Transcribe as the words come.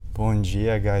Bom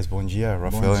dia, guys. Bom dia,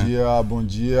 Rafael. Bom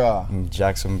dia. And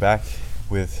Jackson back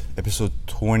with episode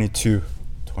 22.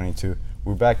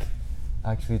 We're back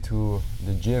actually to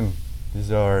the gym.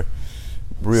 These are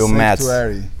real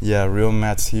Sanctuary. mats. Yeah, real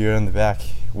mats here in the back.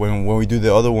 When we do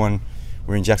the other one,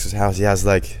 we're in Jackson's house. He has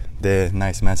like the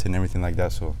nice mats and everything like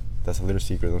that. So that's a little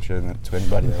secret. Don't share that to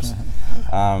anybody else.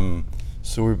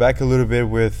 So we're back a little bit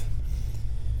with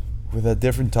a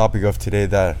different topic of today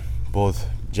that both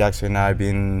Jackson and I have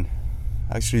been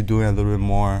actually doing a little bit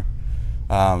more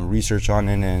research on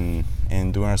it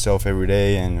and doing ourselves every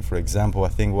day. And for example, I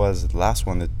think was the last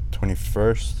one, the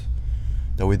 21st,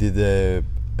 that we did the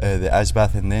ice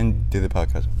bath and then did the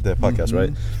podcast,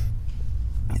 right?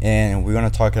 And we're gonna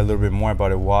talk a little bit more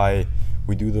about it, why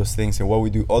we do those things and why we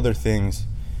do other things,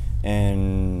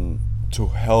 and to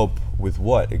help with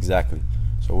what exactly.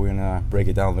 So we're gonna break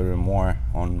it down a little bit more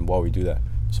on why we do that.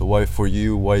 So why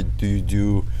do you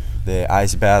do the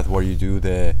ice bath? Why you do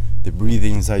the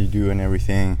breathings that you do and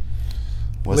everything?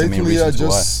 What's Lately, the main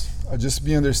reasons I just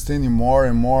been understanding more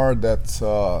and more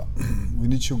that we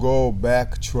need to go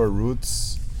back to our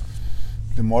roots.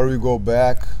 The more we go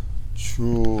back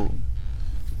to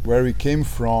where we came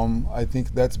from, I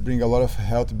think that's bring a lot of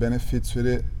health benefits with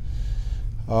it.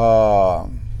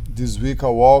 This week I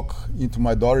walk into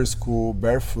my daughter's school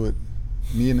barefoot,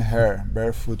 me and her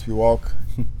barefoot. We walk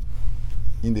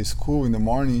in the school in the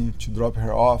morning to drop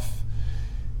her off,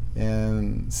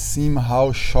 and seeing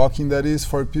how shocking that is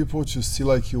for people to see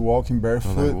like you walking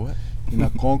barefoot in a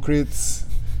concrete,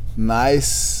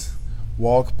 nice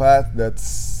walk path.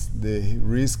 That's the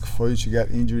risk for you to get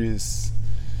injuries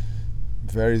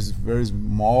very, very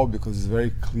small because it's very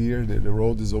clear that the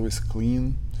road is always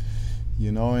clean,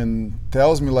 and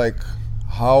tells me like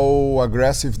how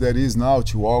aggressive that is now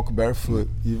to walk barefoot.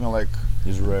 Even like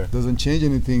it's rare. Doesn't change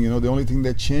anything, The only thing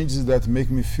that changes is that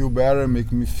make me feel better,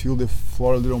 make me feel the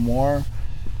floor a little more.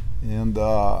 And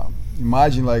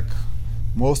imagine like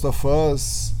most of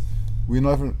us, we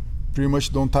never pretty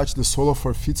much don't touch the sole of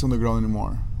our feet on the ground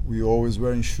anymore. We always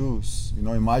wearing shoes.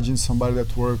 Imagine somebody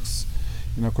that works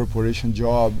in a corporation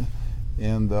job,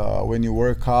 and when you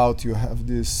work out, you have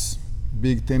these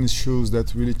big tennis shoes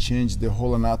that really change the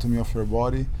whole anatomy of your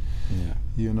body.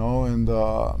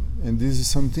 And this is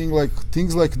something like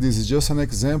things like this is just an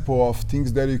example of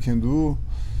things that you can do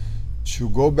to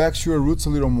go back to your roots a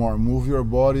little more, move your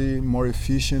body more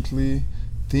efficiently,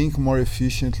 think more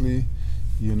efficiently.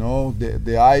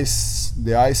 The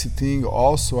icy thing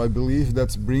also, I believe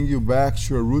that's bring you back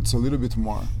to your roots a little bit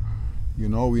more.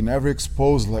 We never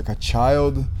exposed like a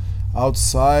child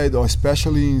outside, or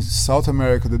especially in South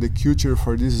America, that the culture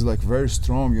for this is like very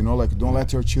strong. Like don't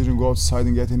let your children go outside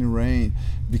and get any rain.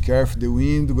 Be careful, the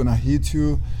wind gonna hit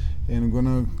you and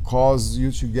gonna cause you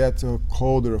to get a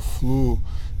cold or a flu.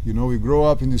 We grow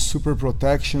up in this super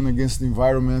protection against the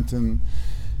environment, and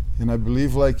I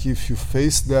believe like if you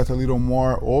face that a little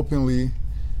more openly,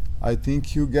 I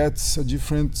think you get a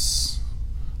different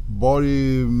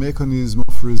body mechanism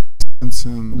of resistance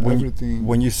and everything.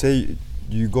 When you say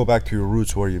you go back to your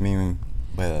roots, what do you mean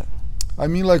by that? I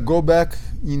mean like go back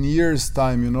in years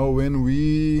time, when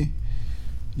we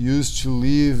used to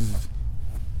live,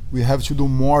 we have to do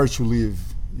more to live.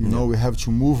 We have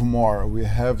to move more, we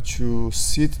have to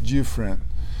sit different.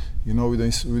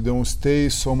 We don't stay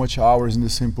so much hours in the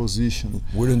same position.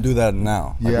 We don't do that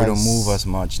now. Like we don't move as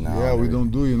much now. Yeah, we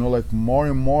don't do, like more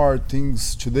and more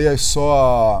things. Today I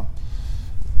saw a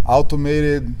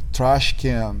automated trash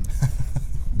can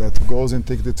that goes and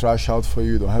take the trash out for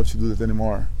you. You don't have to do that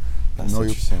anymore. That's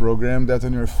you program that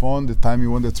on your phone, the time you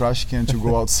want the trash can to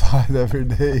go outside every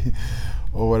day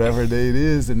or whatever day it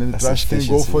is, and then the trash can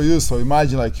go for you. So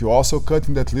imagine like you also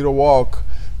cutting that little walk,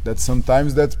 that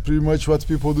sometimes that's pretty much what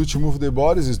people do to move their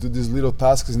bodies, is do these little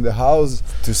tasks in the house.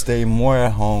 To stay more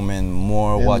at home and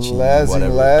more and watching less whatever.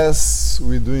 And less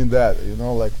we're doing that,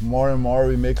 like more and more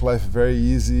we make life very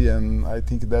easy, and I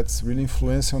think that's really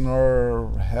influencing on our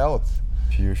health.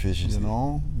 Pure efficiency.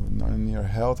 In your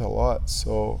health a lot.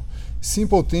 So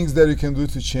simple things that you can do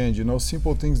to change,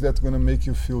 simple things that's gonna make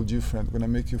you feel different, gonna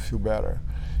make you feel better.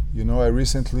 I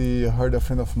recently heard a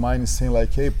friend of mine saying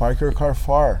like, hey, park your car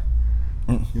far.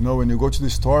 When you go to the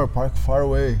store, park far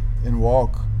away and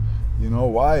walk.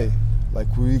 Why?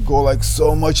 Like we go like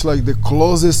so much like the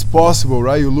closest possible,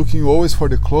 right? You're looking always for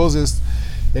the closest,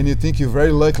 and you think you're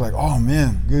very lucky, like, oh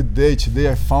man, good day, today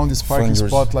I found this parking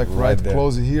spot like right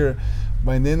close here.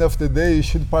 By the end of the day, you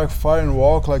should park far and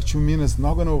walk like 2 minutes.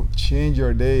 Not gonna change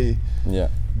your day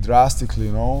drastically,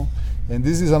 And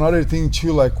this is another thing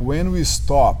too, like when we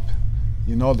stop,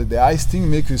 that the ice thing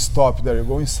makes you stop. That you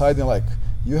go inside and like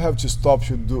you have to stop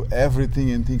to do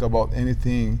everything and think about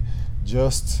anything,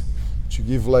 just to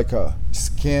give like a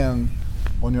scan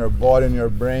on your body and your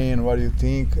brain, what do you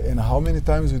think. And how many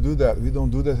times we do that? We don't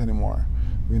do that anymore.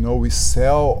 We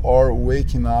sell our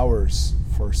waking hours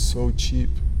for so cheap.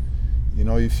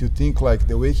 If you think like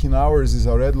the waking hours is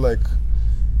already like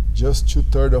just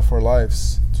 2/3 of our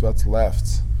lives, it's what's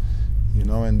left,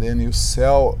 and then you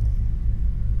sell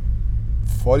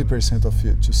 40% of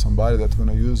it to somebody that's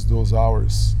gonna use those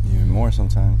hours. Even more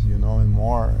sometimes. And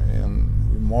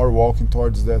more walking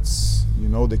towards that's,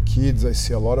 the kids. I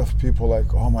see a lot of people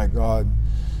like, oh my God,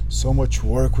 so much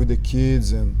work with the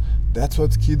kids, and that's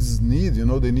what kids need.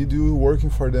 They need you working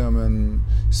for them and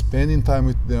spending time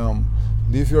with them.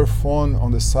 Leave your phone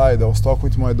on the side. I was talking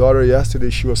with my daughter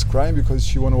yesterday. She was crying because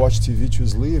she want to watch TV to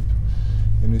sleep,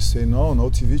 and we say no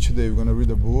TV today. We're gonna read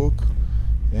a book.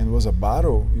 And it was a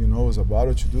battle, it was a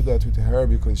battle to do that with her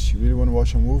because she really want to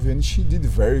watch a movie, and she did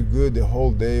very good. The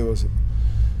whole day was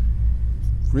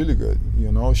really good,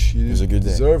 She it was a good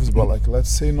deserves, day. But like, let's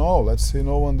say no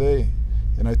one day.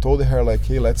 And I told her like,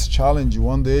 hey, let's challenge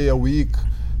one day a week,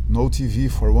 no TV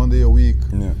for one day a week.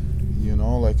 Yeah.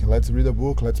 Like, let's read a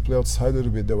book, let's play outside a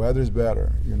little bit. The weather's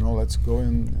better, let's go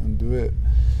and do it.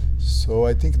 So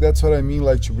I think that's what I mean,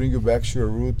 like to bring you back to your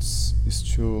roots is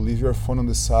to leave your phone on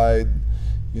the side.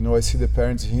 I see the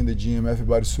parents here in the gym,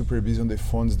 everybody's super busy on their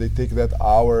phones. They take that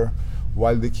hour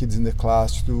while the kids in the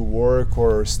class to do work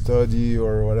or study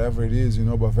or whatever it is,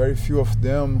 but very few of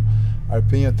them are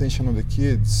paying attention on the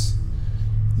kids,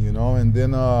 And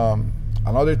then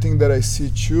another thing that I see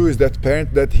too is that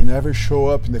parent that he never show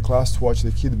up in the class to watch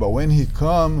the kid, but when he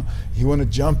come, he want to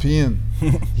jump in.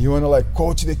 He want to like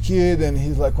coach the kid, and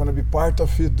he's like want to be part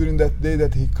of it during that day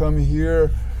that he come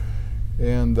here.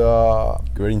 And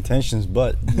good intentions,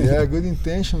 but yeah, good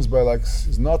intentions, but like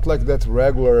it's not like that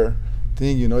regular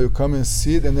thing. You come and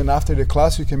sit, and then after the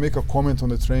class you can make a comment on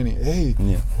the training. Hey,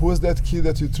 who was that kid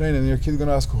that you trained? And your kid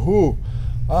gonna ask, who?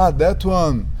 That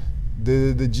one,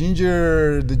 the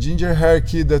ginger hair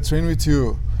kid that trained with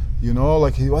you.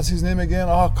 Like what's his name again?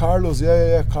 Carlos.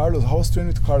 Yeah, Carlos. How was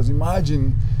training with Carlos?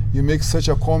 Imagine you make such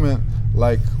a comment,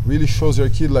 like really shows your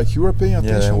kid like you were paying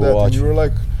attention to that, and you were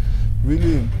like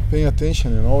really paying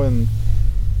attention, and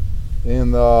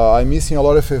I'm missing a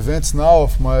lot of events now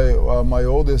of my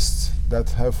oldest that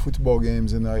have football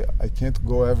games, and I can't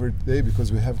go every day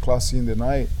because we have class in the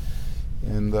night,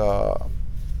 and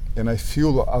I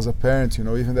feel as a parent,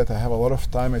 even that I have a lot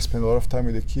of time, I spend a lot of time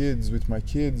with my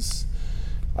kids,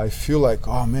 I feel like,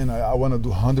 oh man, I want to do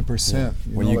 100%.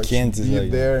 When you can't be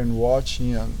there and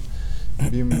watching and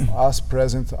be as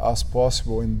present as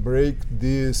possible and break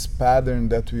this pattern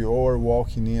that we all are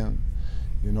walking in.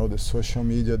 The social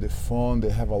media, the phone, they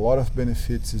have a lot of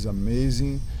benefits, it's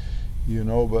amazing,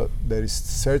 but there is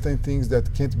certain things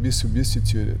that can't be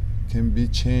substituted, can be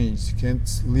changed,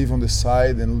 can't live on the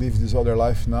side and live this other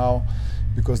life now,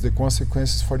 because the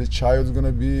consequences for the child is going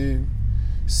to be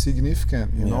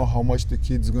significant, how much the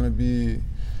kid's going to be,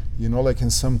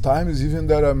 and sometimes even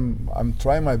that I'm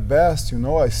trying my best,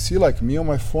 I see like me on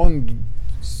my phone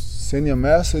sending a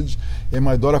message and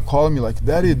my daughter calling me like,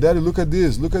 Daddy, look at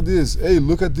this, hey,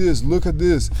 look at this,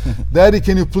 Daddy,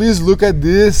 can you please look at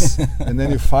this? And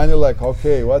then you finally like,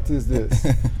 okay, what is this?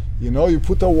 You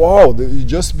put a wall, you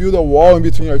just build a wall in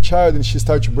between your child and she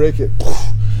starts to break it.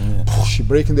 She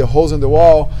breaking the holes in the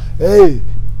wall. Hey,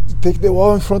 take the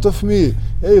wall in front of me.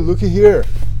 Hey, look here.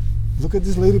 Look at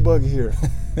this ladybug here.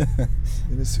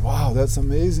 And you say, wow, that's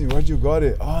amazing. Where'd you got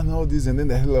it? Oh, no, this. And then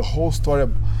they have a whole story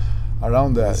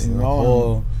around that,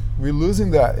 We're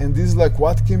losing that. And this is like,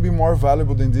 what can be more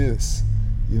valuable than this?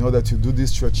 That you do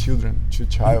this to your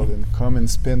child, and come and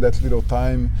spend that little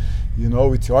time,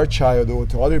 with your child or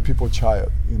with other people's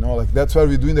child. Like that's what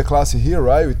we do in the class here,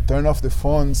 right? We turn off the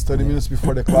phones 30 minutes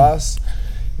before the class,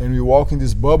 and we walk in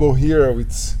this bubble here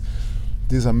with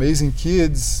these amazing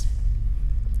kids,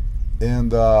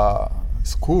 and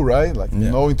it's cool, right? Like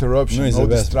no interruption, no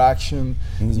distraction.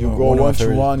 You go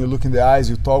one-to-one, you look in the eyes,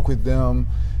 you talk with them,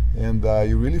 and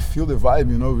you really feel the vibe,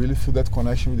 really feel that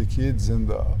connection with the kids.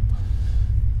 And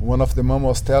one of the mom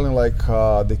was telling like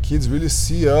the kids really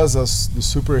see us as the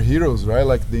superheroes, right?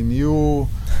 Like the new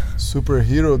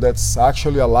superhero that's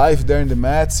actually alive there in the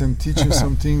mats and teaching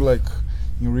something like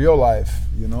in real life,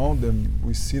 then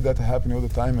we see that happening all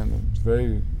the time, and it's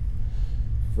very,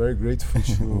 very grateful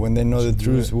to when they know the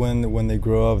truth, when they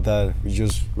grow up, that we're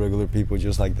just regular people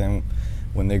just like them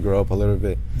when they grow up a little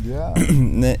bit. Yeah.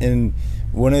 And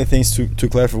one of the things to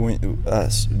clarify, when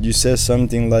you said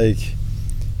something like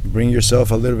bring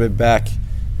yourself a little bit back,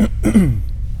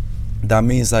 that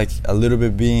means like a little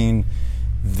bit being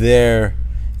there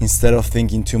instead of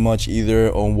thinking too much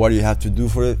either on what you have to do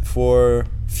for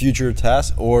future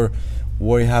tasks or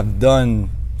what you have done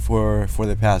for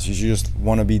the past. You just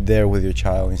want to be there with your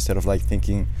child instead of like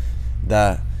thinking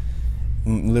that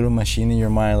little machine in your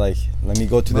mind, like, let me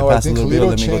go to the past a little bit,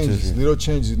 let me go to little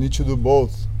changes. You need to do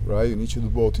both, right? You need to do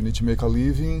both. You need to make a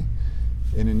living,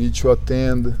 and you need to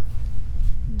attend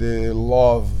the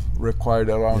love required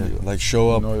around you. Like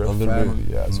show up your a little family,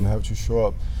 bit. Yes, you have to show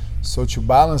up. So to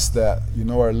balance that,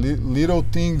 are little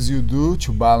things you do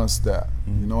to balance that.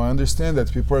 I understand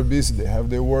that people are busy, they have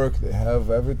their work, they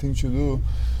have everything to do.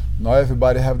 Not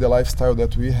everybody have the lifestyle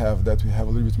that we have a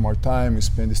little bit more time. We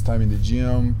spend this time in the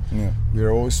gym. Yeah. We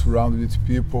are always surrounded with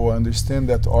people. I understand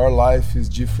that our life is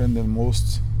different than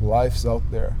most lives out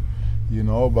there,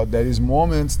 but there is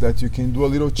moments that you can do a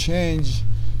little change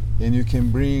and you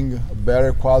can bring a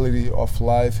better quality of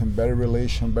life and better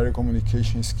relation, better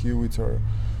communication skill with your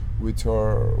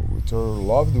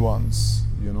loved ones,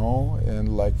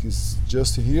 and like it's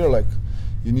just here, like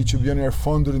you need to be on your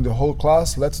phone during the whole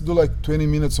class. Let's do like 20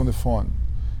 minutes on the phone,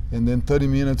 and then 30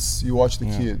 minutes you watch the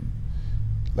kid.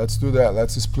 Let's do that.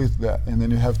 Let's split that, and then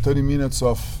you have 30 minutes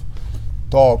of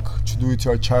talk to do with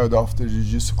your child after the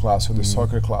jiu-jitsu class or the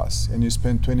soccer class, and you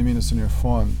spend 20 minutes on your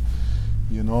phone.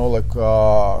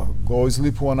 Go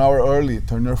sleep 1 hour early,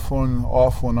 turn your phone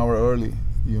off 1 hour early,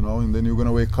 and then you're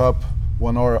gonna wake up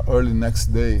 1 hour early next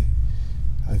day.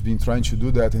 I've been trying to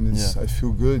do that, and I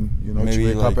feel good, maybe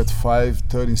to wake up at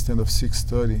 5:30 instead of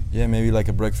 6:30. Yeah, maybe like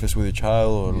a breakfast with your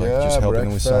child, or like just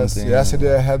helping with something.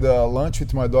 Yesterday I had a lunch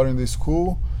with my daughter in the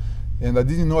school, and I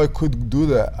didn't know I could do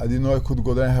that. I didn't know I could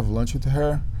go there and have lunch with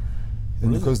her.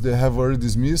 And really? Because they have already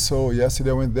dismissed, so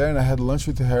yesterday I went there and I had lunch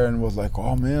with her and was like,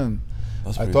 oh man.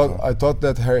 I thought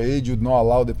that her age would not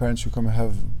allow the parents to come and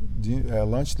have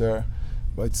lunch there.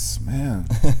 But it's, man,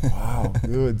 wow,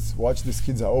 good. Watch these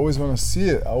kids. I always want to see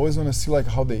it. I always want to see like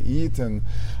how they eat and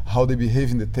how they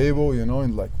behave in the table,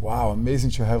 and like, wow,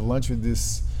 amazing to have lunch with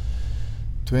these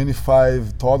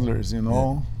 25 toddlers,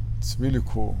 It's really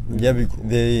cool. Really cool.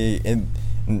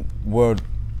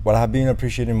 What I've been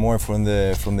appreciating more from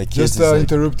the kids. Just to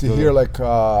interrupt you here, like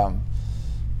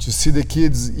to see the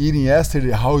kids eating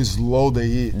yesterday, how slow they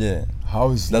eat. Yeah.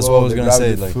 How slow that's what I was gonna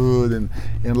say. Like food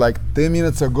and like 10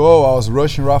 minutes ago, I was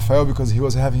rushing Rafael because he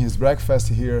was having his breakfast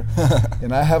here,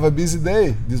 and I have a busy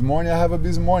day. This morning I have a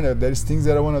busy morning. There's things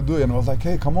that I want to do, and I was like,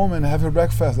 hey, come on, man, have your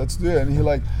breakfast. Let's do it. And he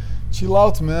like, chill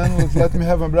out, man. Let me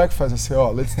have my breakfast. I say,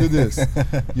 oh, let's do this.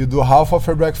 You do half of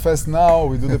your breakfast now.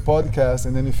 We do the podcast,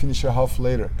 and then you finish your half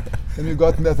later. And we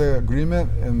got in that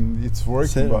agreement, and it's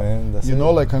working. That's it.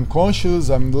 Like unconscious,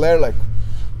 I'm there like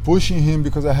pushing him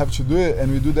because I have to do it,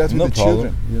 and we do that with the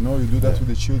children. You do that with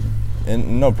the children.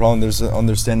 And no problem. There's an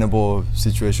understandable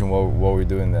situation while we're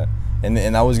doing that.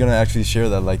 And I was gonna actually share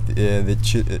that, like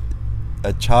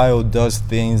a child does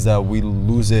things that we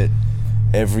lose it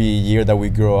every year that we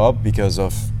grow up because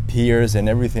of peers and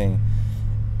everything.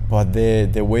 But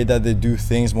the way that they do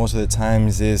things most of the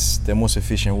times is the most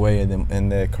efficient way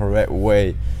and the correct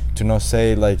way. To not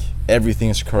say like everything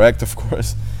is correct, of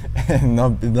course, and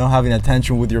not having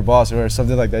attention with your boss or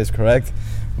something like that is correct,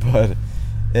 but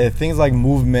things like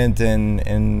movement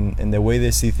and the way they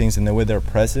see things and the way they're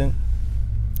present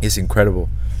is incredible.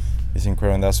 It's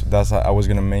incredible. And that's I was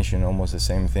gonna mention almost the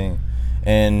same thing.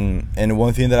 And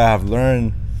one thing that I have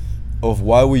learned of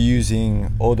why we're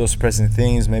using all those present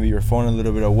things, maybe your phone a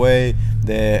little bit away,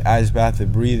 the ice bath, the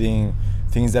breathing,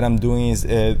 things that I'm doing is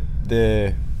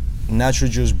the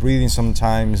natural just breathing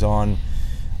sometimes on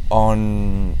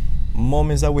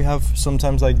moments that we have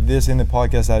sometimes like this in the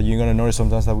podcast, that you're gonna notice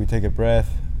sometimes that we take a breath.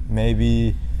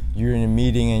 Maybe you're in a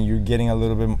meeting and you're getting a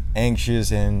little bit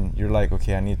anxious and you're like,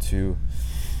 okay, I need to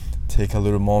take a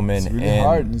little moment.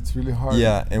 It's really hard.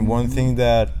 Yeah, and one thing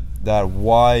that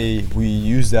why we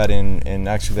use that, and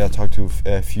actually I talked to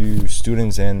a few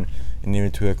students and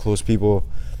even to close people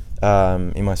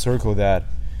in my circle, that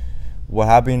what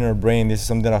happened in our brain, this is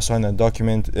something that I saw in a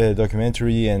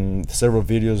documentary and several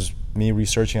videos, me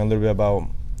researching a little bit about,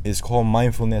 it's called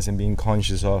mindfulness and being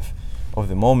conscious of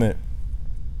the moment.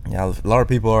 Yeah, a lot of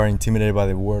people are intimidated by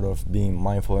the word of being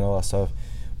mindful and all that stuff.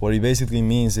 What it basically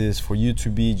means is for you to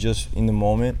be just in the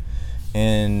moment,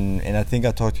 and I think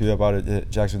I talked to you about it,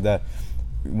 Jackson, that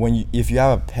if you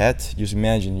have a pet, just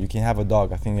imagine, you can have a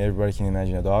dog. I think everybody can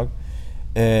imagine a dog.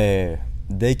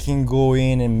 They can go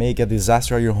in and make a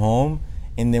disaster at your home,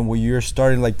 and then when you're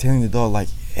starting like telling the dog like,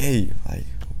 hey, like,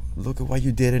 look at what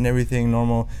you did and everything,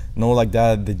 normal, no, like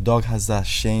that, the dog has that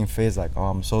shame face like, oh,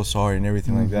 I'm so sorry and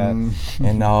everything like that,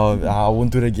 and now I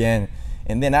won't do it again.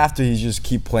 And then after, he just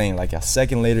keep playing, like a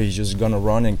second later he's just gonna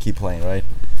run and keep playing, right?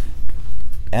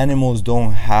 animals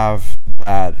don't have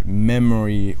that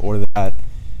memory or that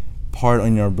part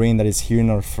in our brain that is here in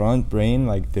our front brain,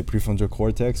 like the prefrontal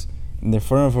cortex. In the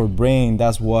front of our brain,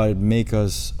 that's what make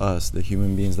us the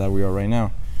human beings that we are right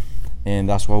now, and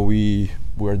that's why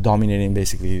we're dominating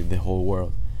basically the whole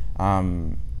world,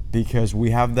 because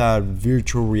we have that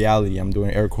virtual reality, I'm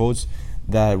doing air quotes,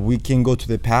 that we can go to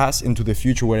the past, into the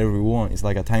future, wherever we want. It's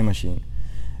like a time machine,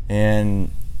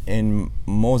 and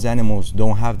most animals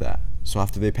don't have that. So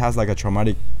after they pass like a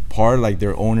traumatic part, like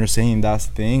their owner saying that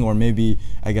thing, or maybe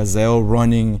a gazelle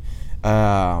running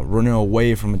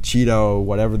away from a cheetah or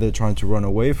whatever they're trying to run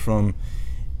away from,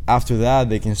 after that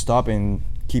they can stop and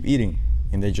keep eating,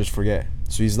 and they just forget.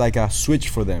 So it's like a switch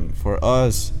for them. For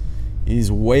us, it's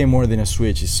way more than a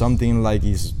switch. It's something like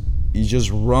he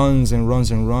just runs and runs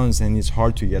and runs, and it's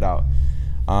hard to get out.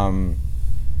 I'm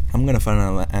gonna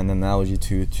find an analogy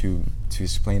to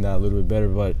explain that a little bit better,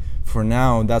 but for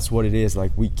now, that's what it is.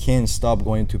 Like, we can't stop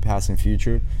going to past and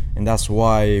future, and that's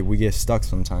why we get stuck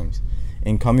sometimes.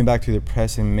 And coming back to the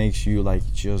present makes you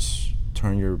like just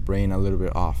turn your brain a little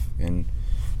bit off,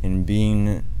 and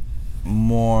being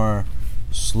more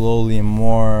slowly and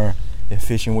more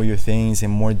efficient with your things,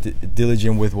 and more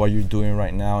diligent with what you're doing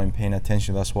right now, and paying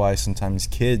attention. That's why sometimes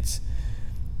kids,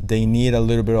 they need a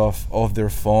little bit of their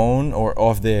phone or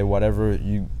of the whatever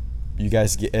you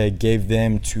guys gave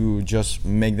them to just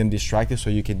make them distracted so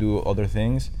you can do other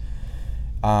things.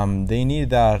 They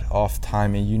need that off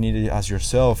time, and you need it as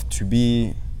yourself to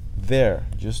be there,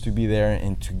 just to be there,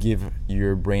 and to give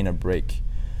your brain a break.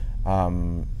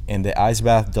 And the ice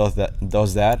bath does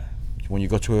that. When you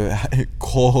go to a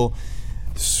cold,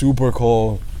 super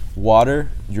cold water,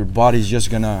 your body's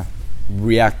just gonna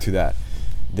react to that.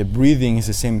 The breathing is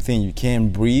the same thing. You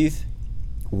can't breathe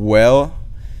well,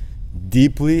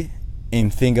 deeply,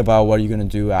 and think about what you're gonna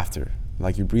do after.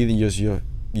 Like, your breathing, just your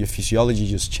physiology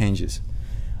just changes.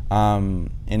 And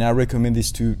I recommend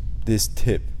this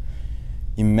tip.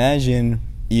 Imagine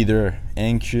either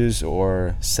anxious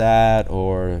or sad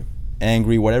or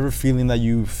angry, whatever feeling that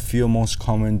you feel most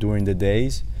common during the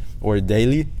days or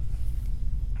daily.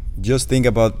 Just think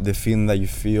about the feeling that you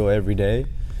feel every day,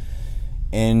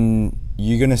 and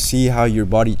you're gonna see how your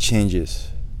body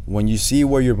changes. When you see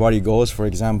where your body goes, for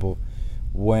example,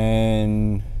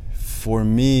 for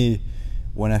me,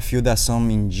 when I feel that some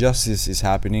injustice is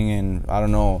happening, and I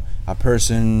don't know, a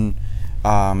person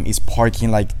is parking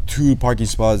like 2 parking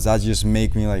spots, that just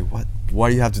make me like, why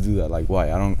do you have to do that? Like,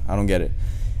 why? I don't get it.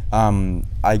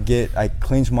 I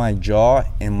clench my jaw,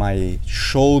 and my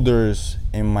shoulders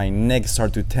and my neck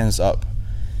start to tense up.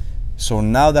 So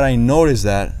now that I notice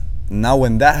that, now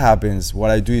when that happens, what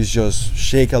I do is just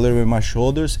shake a little bit my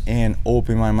shoulders and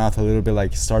open my mouth a little bit,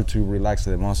 like start to relax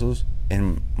the muscles,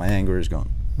 and my anger is gone.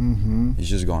 Mm-hmm. It's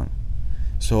just gone.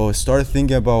 So start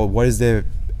thinking about what is not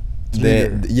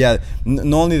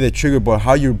only the trigger, but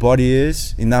how your body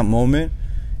is in that moment,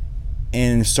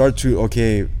 and start to,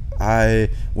 okay,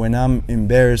 when I'm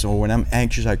embarrassed or when I'm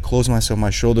anxious, I close myself, my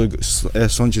shoulder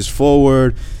hunches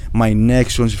forward, my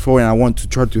neck hunches forward, and I want to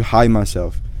try to hide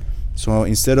myself. So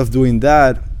instead of doing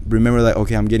that, remember that,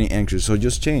 okay, I'm getting anxious. So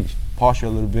just change posture a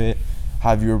little bit,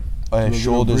 have your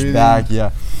shoulders back,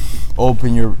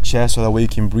 open your chest so that way you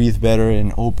can breathe better,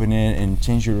 and open it, and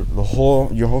change your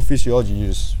whole physiology. You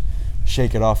just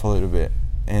shake it off a little bit,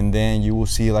 and then you will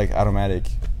see like automatic,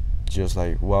 just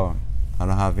like, wow, I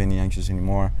don't have any anxious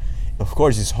anymore. Of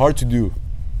course, it's hard to do.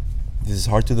 This is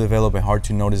hard to develop and hard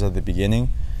to notice at the beginning,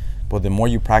 but the more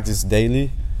you practice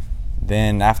daily,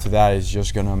 then after that, it's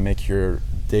just gonna make your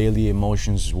daily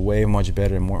emotions way much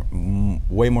better and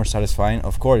way more satisfying.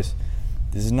 Of course,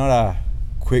 this is not a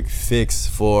quick fix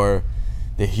for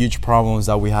the huge problems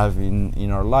that we have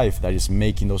in our life that is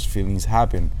making those feelings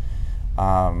happen,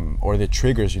 or the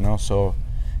triggers, so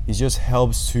it just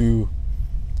helps to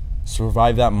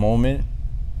survive that moment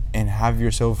and have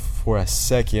yourself for a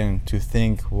second to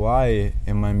think, why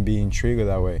am I being triggered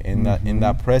that way? And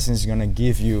that presence is gonna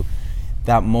give you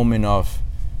that moment of,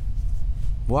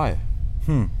 why?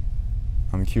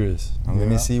 I'm curious. Let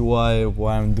me see why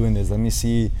I'm doing this. Let me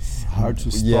see. Hard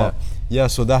to stop. Yeah.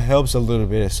 So that helps a little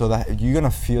bit. So that you're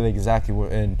gonna feel exactly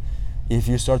what. And if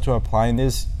you start to applying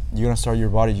this, you're gonna start your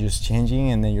body just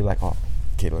changing, and then you're like, oh,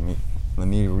 okay, let me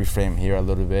reframe here a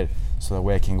little bit, so that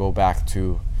way I can go back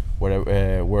to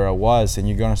where I was, and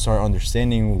you're gonna start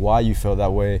understanding why you felt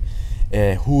that way,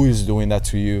 who is doing that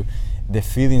to you, the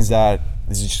feelings that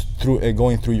is just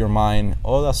going through your mind,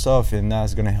 all that stuff, and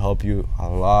that's gonna help you a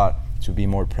lot to be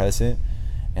more present.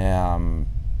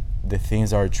 The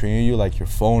things that are triggering you, like your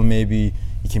phone, maybe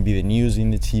it can be the news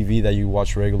in the TV that you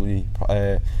watch regularly,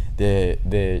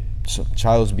 the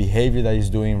child's behavior that he's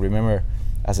doing, remember,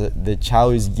 the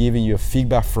child is giving you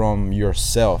feedback from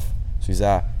yourself. So it's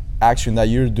a action that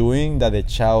you're doing that the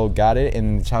child got it,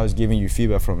 and the child is giving you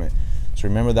feedback from it. So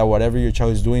remember that whatever your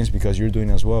child is doing is because you're doing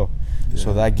as well. Yeah.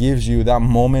 So that gives you that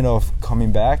moment of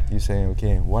coming back. You're saying,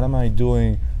 okay, what am I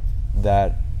doing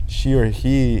that she or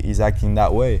he is acting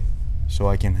that way, so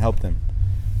I can help them.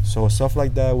 So stuff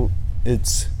like that,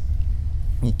 it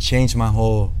changed my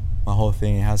whole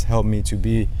thing. It has helped me to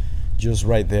be just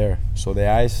right there. So the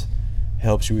ice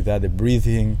helps you with that, the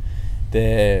breathing,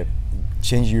 the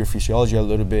change your physiology a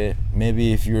little bit.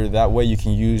 Maybe if you're that way, you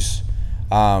can use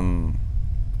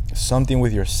something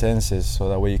with your senses, so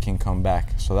that way you can come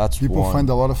back. So that's people one. Find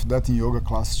a lot of that in yoga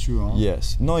class too, huh?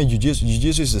 Yes. No,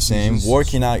 jiu-jitsu is the same.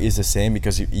 Working out is the same,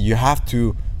 because you have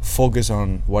to focus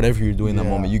on whatever you're doing in that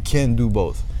moment. You can't do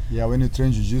both. Yeah, when you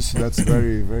train jiu-jitsu, that's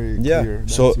very, very clear.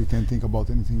 So you can't think about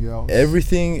anything else.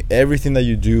 Everything that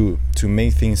you do to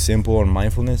make things simple, or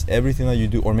mindfulness, everything that you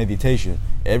do, or meditation,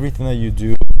 everything that you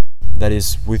do that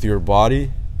is with your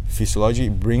body, physiology,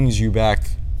 brings you back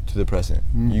to the present.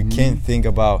 Mm-hmm. You can't think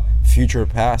about future,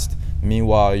 past,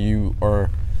 meanwhile you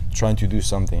are trying to do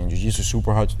something. Jiu-jitsu,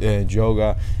 super hard,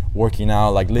 yoga, working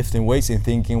out, like lifting weights and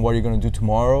thinking what you're going to do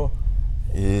tomorrow,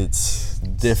 it's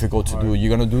difficult to do.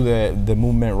 You're going to do the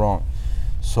movement wrong.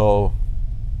 So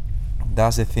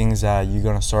that's the things that you're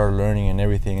going to start learning and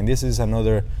everything. And this is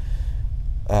another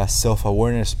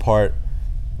self-awareness part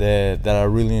that I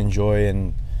really enjoy,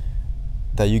 and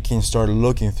that you can start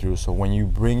looking through. So when you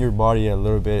bring your body a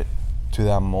little bit to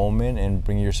that moment and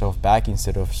bring yourself back,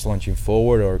 instead of slouching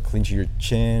forward or clenching your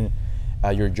chin,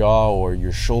 your jaw, or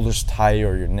your shoulders tight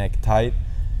or your neck tight,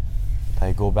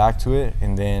 like go back to it,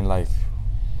 and then like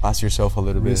ask yourself a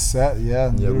little reset,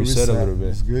 bit. Reset a little bit.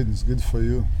 It's good for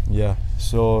you. Yeah.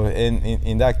 So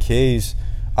in that case,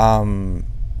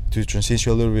 to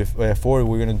transition a little bit forward,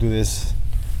 we're gonna do this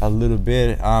a little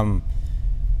bit.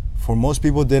 For most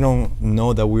people, they don't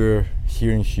know that we're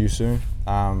here in Houston.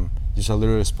 Just a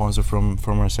little sponsor from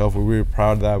ourselves. We're really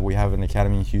proud that we have an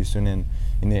academy in Houston and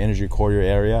in the Energy Corridor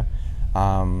area.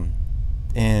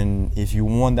 And if you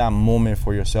want that moment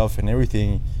for yourself and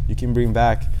everything, you can bring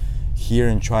back here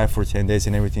and try for 10 days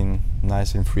and everything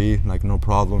nice and free, like no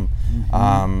problem.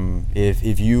 Mm-hmm.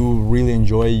 If you really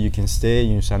enjoy it, you can stay.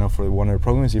 You sign up for one of the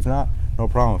programs. If not, no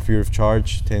problem. Free of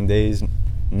charge, 10 days,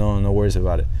 no worries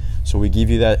about it. So we give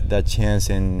you that chance,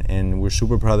 and we're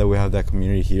super proud that we have that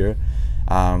community here.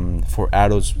 For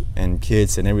adults and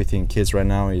kids and everything. Kids right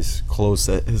now is closed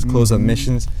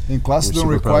admissions. And classes don't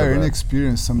require any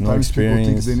experience. Sometimes people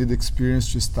think they need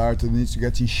experience to start, they need to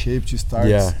get in shape to start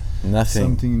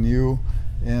something new.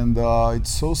 And it's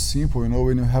so simple,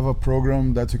 when you have a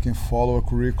program that you can follow a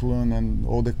curriculum and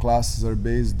all the classes are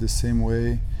based the same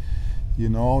way,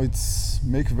 it's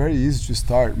make very easy to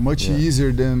start, much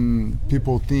easier than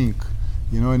people think.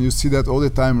 And you see that all the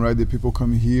time, right? The people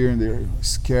come here and they're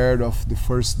scared of the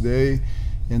first day,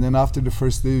 and then after the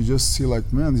first day, you just see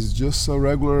like, man, it's just a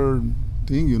regular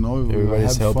thing,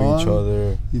 Everybody's helping each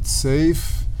other. It's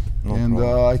safe,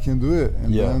 I can do it.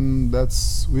 And then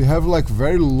we have like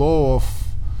very low of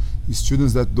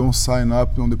students that don't sign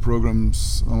up on the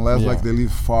programs unless like they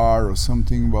live far or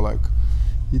something. But like,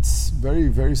 it's very,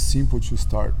 very simple to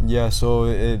start. Yeah. So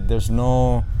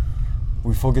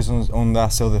we focus on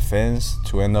that self-defense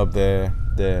to end up the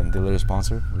little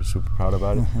sponsor. We're super proud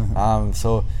about it.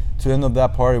 So to end up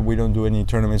that part, we don't do any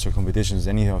tournaments or competitions,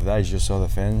 any of that. It's just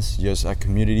self-defense, just a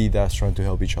community that's trying to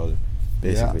help each other,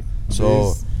 basically. Yeah.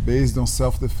 So based on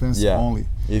self-defense only.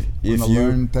 If you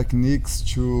learn techniques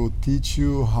to teach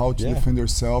you how to defend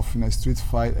yourself in a street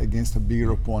fight against a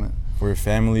bigger opponent. For your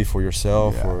family, for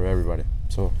yourself, for everybody.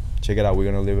 So check it out. We're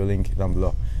gonna leave a link down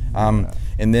below.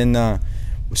 And then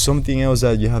something else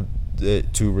that you have,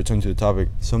 to return to the topic,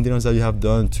 something else that you have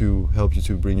done to help you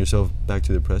to bring yourself back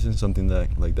to the present, something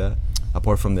like that,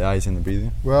 apart from the eyes and the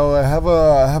breathing? Well, I have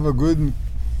a good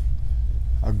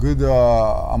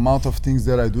amount of things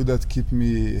that I do that keep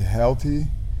me healthy,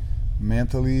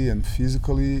 mentally and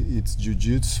physically. It's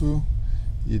jiu-jitsu,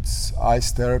 it's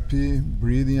ice therapy,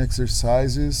 breathing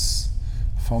exercises,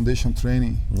 foundation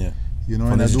training. Yeah.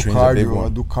 And I do cardio. I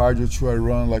do cardio too. I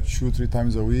run like 2-3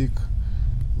 times a week,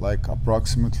 like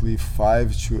approximately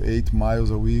 5 to 8 miles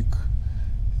a week,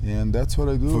 and that's what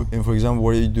I do. For example,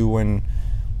 what do you do when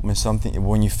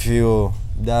you feel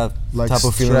that like type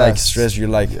of feeling, like stress? You're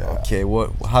like, okay,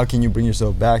 how can you bring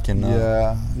yourself back? And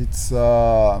it's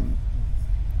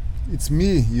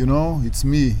me,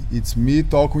 it's me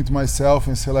talking with myself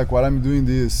and say like, what I'm doing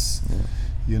this,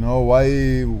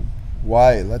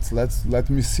 why? Let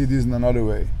me see this in another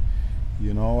way.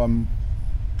 I'm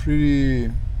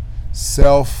pretty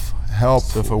self-help,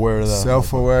 Self-aware of that.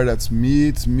 self-aware. That's me.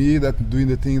 It's me that doing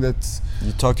the thing that's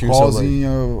You talk to yourself causing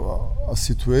like, a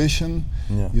situation.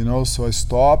 yeah. You know, so I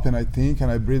stop and I think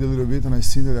and I breathe a little bit and I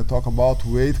see that I talk about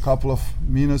wait a couple of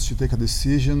minutes to take a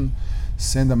decision,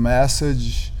 send a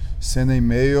message, send an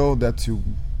email that you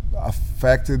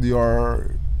affected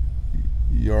your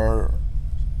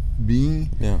being,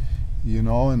 Yeah. you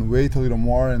know, and wait a little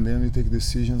more and then you take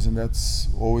decisions, and that's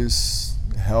always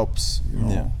helps, you know.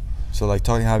 Yeah. So like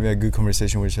having a good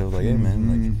conversation with yourself, like, hey man,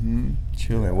 like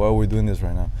chill, man. Why are we doing this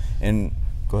right now? And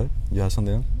go ahead. You have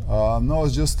something else? No, I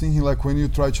was just thinking like when you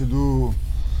try to do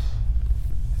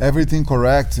everything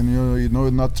correct and you know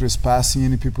you're not trespassing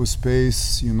any people's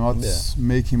space, you're not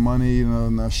making money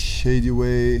in a shady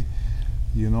way,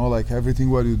 you know, like everything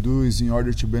what you do is in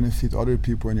order to benefit other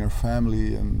people and your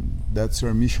family, and that's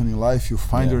your mission in life. You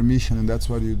find your mission and that's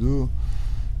what you do,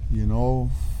 you know.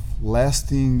 Less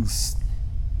things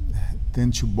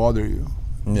tend to bother you.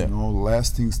 You know, less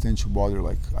things tend to bother.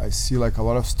 Like I see like a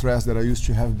lot of stress that I used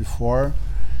to have before,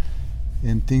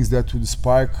 and things that would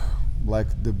spark like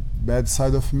the bad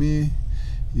side of me,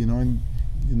 you know. And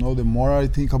you know, the more I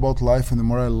think about life and the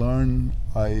more I learn,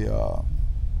 I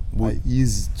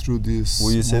ease through this.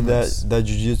 Will you say that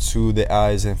jiu-jitsu, the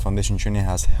eyes and foundation training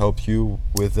has helped you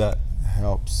with that?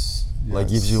 Helps. Yes. Like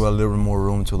gives you a little more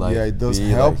room to like. Yeah, it does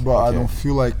help, like, but I don't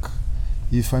feel like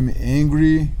if I'm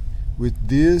angry with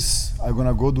this, I'm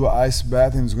gonna go do an ice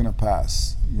bath and it's gonna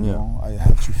pass. You know, I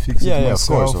have to fix it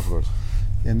myself. Of course.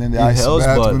 And then the ice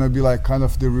bath is gonna be like kind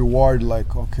of the reward.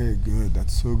 Like, okay, good,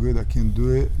 that's so good. I can do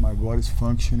it. My body's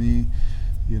functioning.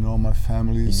 You know, my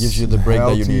family's It gives you the break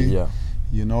healthy. that you need. Yeah.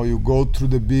 You know, you go through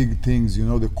the big things. You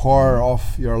know, the core of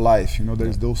your life. You know,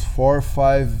 there's those 4 or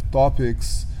 5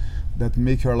 topics that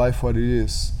make your life what it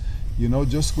is. You know,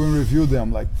 just go and review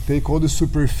them. Like, take all the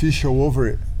superficial over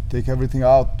it. Take everything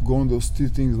out. Go on those 2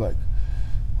 things. Like,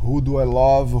 who do I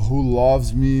love? Who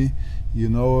loves me? You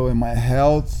know, and my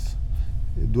health.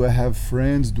 Do I have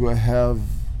friends? Do I have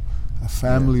a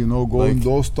family? You know, go like, on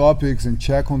those topics and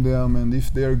check on them. And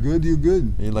if they are good, you're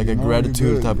good. Like a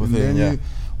gratitude type of and thing. Then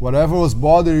whatever was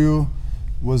bothering you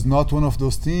was not one of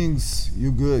those things.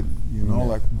 You're good. You know,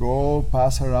 like go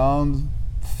pass around.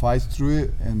 Fight through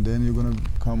it, and then you're gonna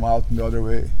come out in the other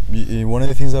way. One of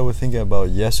the things I was thinking about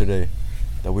yesterday,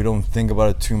 that we don't think about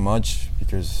it too much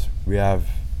because we have,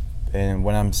 and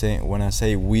when I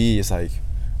say we, it's like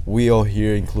we all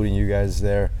here, including you guys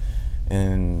there,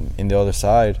 and in the other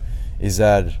side, is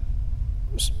that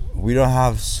we don't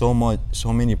have so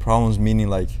many problems. Meaning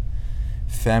like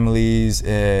families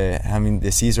having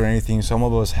disease or anything. Some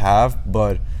of us have,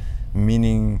 but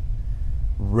meaning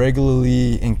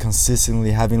regularly and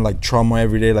consistently having like trauma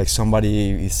every day, like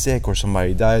somebody is sick or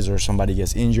somebody dies or somebody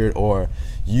gets injured or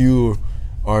you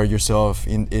or yourself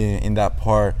in that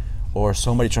part or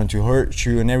somebody trying to hurt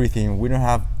you and everything. We don't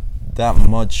have that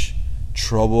much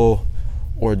trouble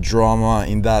or drama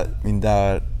in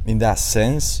that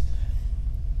sense,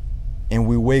 and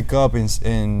we wake up and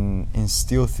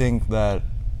still think that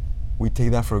we take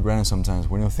that for granted sometimes.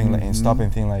 We don't think like, and stop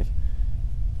and think like,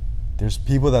 there's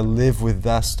people that live with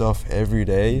that stuff every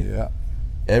day,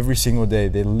 every single day.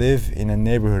 They live in a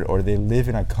neighborhood or they live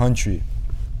in a country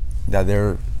that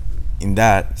they're in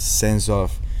that sense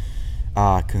of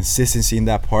consistency in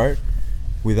that part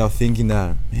without thinking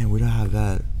that, man, we don't have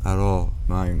that at all.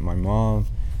 My mom,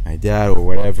 my dad or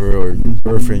whatever, or your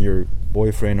girlfriend, your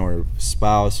boyfriend or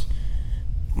spouse,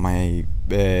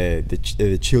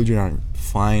 the children are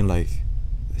fine. Like,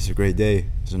 it's a great day.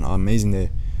 It's an amazing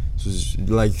day. So it's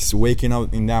like waking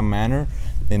up in that manner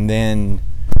and then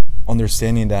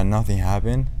understanding that nothing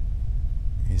happened,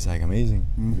 it's like amazing.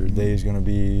 Your day is gonna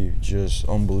be just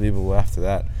unbelievable after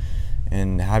that.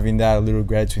 And having that little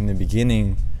gratitude in the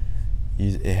beginning,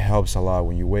 it helps a lot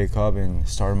when you wake up and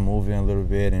start moving a little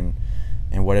bit, and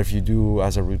whatever you do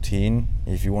as a routine,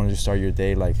 if you want to start your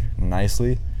day like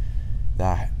nicely,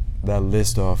 that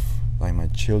list of like my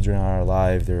children are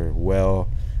alive, they're well,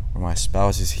 or my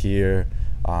spouse is here,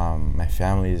 my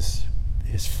family is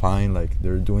fine, like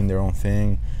they're doing their own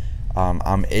thing,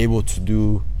 I'm able to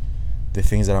do the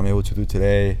things that I'm able to do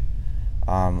today,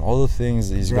 all the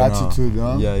things is gratitude,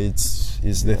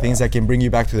 it's the things that can bring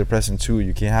you back to the present too.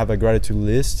 You can have a gratitude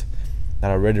list that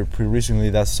I read it pretty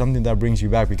recently. That's something that brings you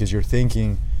back because you're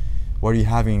thinking, what are you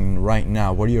having right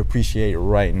now? What do you appreciate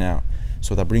right now?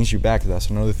 So that brings you back. That's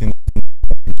another thing,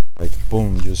 like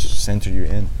boom, just center you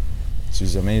in. So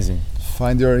it's amazing.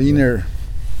 Find your inner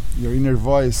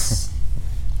voice.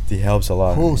 It helps a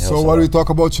lot. Cool. So what do we talk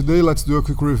about today? Let's do a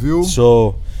quick review.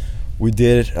 So we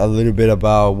did a little bit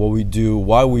about what we do,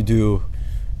 why we do,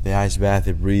 the ice bath,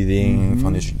 the breathing,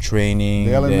 foundation training,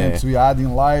 the elements we add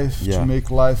in life Yeah. to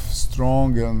make life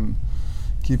strong and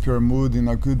keep your mood in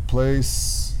a good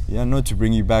place. yeah, no, to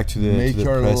bring you back to the Make to the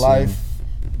your present. life,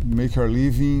 make your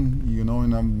living, you know,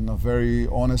 in a very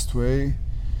honest way.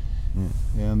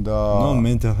 And No,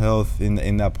 mental health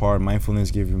in that part. Mindfulness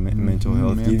gives you mental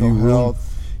health. mental Give you room.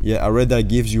 health. Yeah, I read that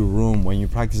gives you room. When you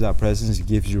practice that presence, it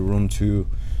gives you room to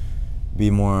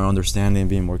be more understanding,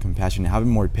 being more compassionate, having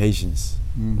more patience.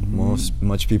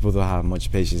 Much people don't have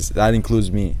much patience. That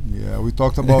includes me. Yeah, we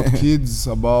talked about kids,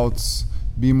 about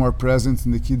being more present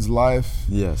in the kids' life.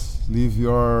 Yes. Leave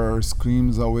your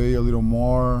screens away a little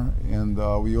more, and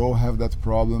we all have that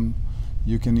problem.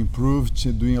 You can improve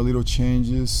doing a little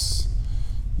changes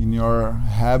in your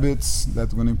habits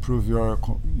that going to improve your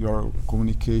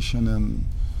communication and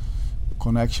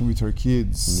connection with your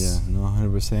kids. Yeah, no,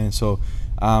 100%. So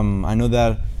I know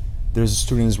that there's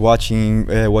students watching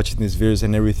these videos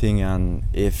and everything, and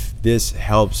if this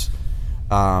helps,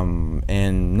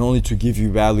 and not only to give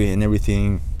you value and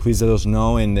everything, please let us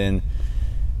know. And then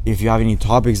if you have any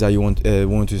topics that you want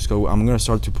to discuss, I'm gonna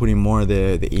start to put in more of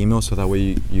the email, so that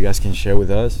way you guys can share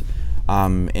with us.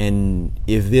 And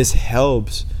if this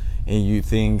helps and you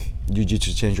think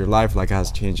Jiu-Jitsu changed your life like it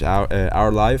has changed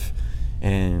our life,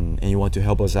 and you want to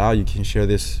help us out, you can share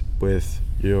this with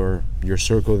your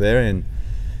circle there, and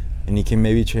it can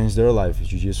maybe change their life.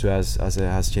 Jiu-Jitsu as it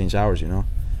has changed ours, you know.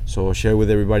 So share with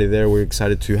everybody there. We're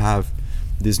excited to have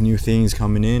these new things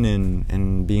coming in,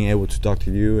 and being able to talk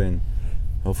to you, and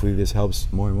hopefully this helps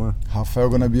more and more. Rafael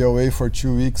gonna be away for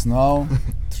 2 weeks now.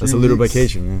 That's a little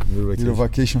vacation, man. Little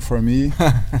vacation for me.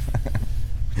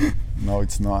 No,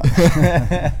 it's not.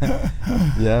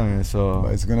 Yeah, man. So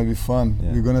But it's gonna be fun.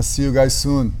 Yeah. We're gonna see you guys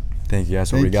soon. thank you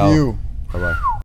guys. Thank Obrigado. you. Bye bye.